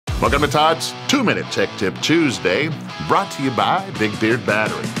Welcome to Todd's 2-Minute Tech Tip Tuesday, brought to you by Big Beard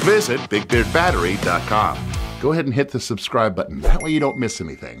Battery. Visit bigbeardbattery.com. Go ahead and hit the subscribe button. That way you don't miss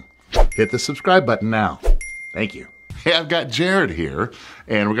anything. Hit the subscribe button now. Thank you. Hey, I've got Jared here,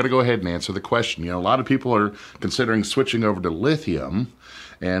 and we're going to go ahead and answer the question. You know, a lot of people are considering switching over to lithium,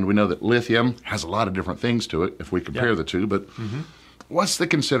 and we know that lithium has a lot of different things to it if we compare the two, but what's the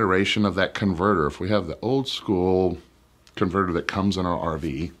consideration of that converter? If we have the old school converter that comes in our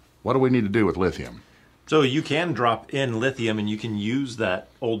RV, what do we need to do with lithium? So you can drop in lithium and you can use that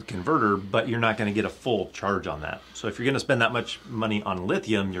old converter, but you're not going to get a full charge on that. So if you're going to spend that much money on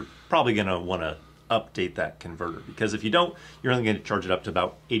lithium, you're probably going to want to update that converter, because if you don't, you're only going to charge it up to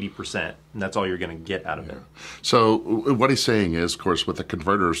about 80%, and that's all you're going to get out of it. So what he's saying is, of course, with the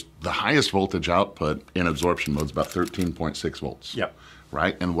converters, the highest voltage output in absorption mode is about 13.6 volts. Yep.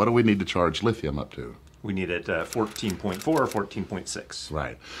 Right? And what do we need to charge lithium up to? We need it 14.4 or 14.6.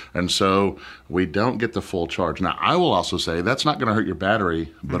 Right. And so we don't get the full charge. Now, I will also say that's not going to hurt your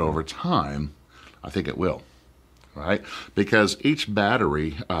battery, but over time, I think it will. Right? Because each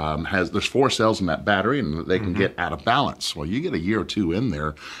battery there's 4 cells in that battery, and they can get out of balance. Well, you get a year or two in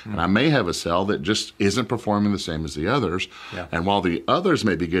there, and I may have a cell that just isn't performing the same as the others. Yeah. And while the others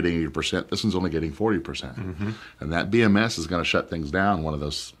may be getting 80%, this one's only getting 40%. And that BMS is going to shut things down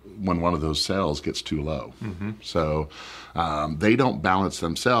when one of those cells gets too low. So they don't balance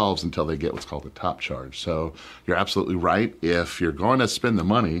themselves until they get what's called a top charge. So you're absolutely right. If you're going to spend the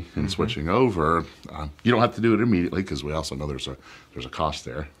money in switching over, you don't have to do it immediately, because we also know there's a cost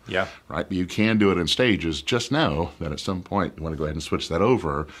there. Yeah. Right? But you can do it in stages. Just know that at some point you want to go ahead and switch that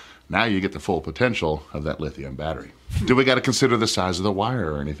over. Now you get the full potential of that lithium battery. Do we got to consider the size of the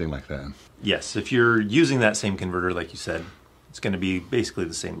wire or anything like that? Yes. If you're using that same converter, like you said, it's going to be basically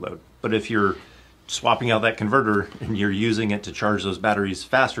the same load. But if you're swapping out that converter and you're using it to charge those batteries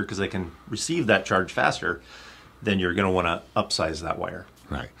faster because they can receive that charge faster, then you're going to want to upsize that wire.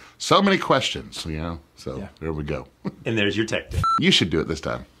 Right. So many questions, you know, so there we go. And there's your tech tip. You should do it this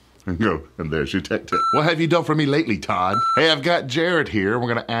time. And go, and there's your tech tip. What have you done for me lately, Todd? Hey, I've got Jared here.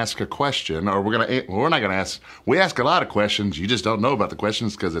 We're going to ask a question, or we're not going to ask. We ask a lot of questions. You just don't know about the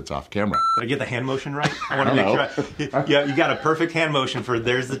questions because it's off camera. Did I get the hand motion right? I want to make sure. Yeah, you got a perfect hand motion for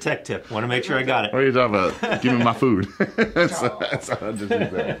there's the tech tip. I want to make sure I got it. What are you talking about? Give me my food. That's how I just do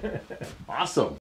that. Awesome.